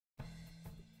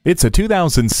It's a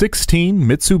 2016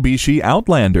 Mitsubishi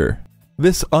Outlander.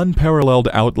 This unparalleled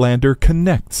Outlander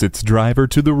connects its driver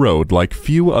to the road like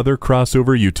few other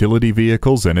crossover utility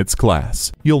vehicles in its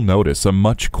class. You'll notice a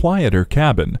much quieter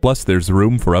cabin, plus there's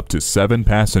room for up to 7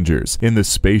 passengers in the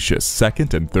spacious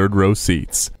second and third row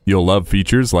seats. You'll love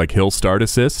features like Hill Start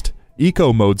Assist,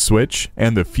 Eco Mode switch,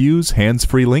 and the Fuse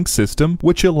hands-free link system,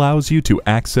 which allows you to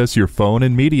access your phone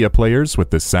and media players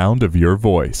with the sound of your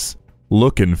voice.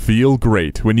 Look and feel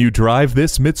great when you drive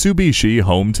this Mitsubishi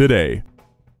home today.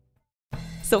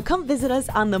 So come visit us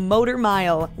on the Motor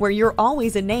Mile, where you're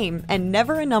always a name and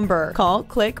never a number. Call,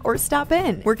 click, or stop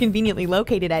in. We're conveniently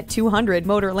located at 200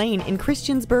 Motor Lane in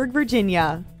Christiansburg,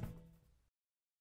 Virginia.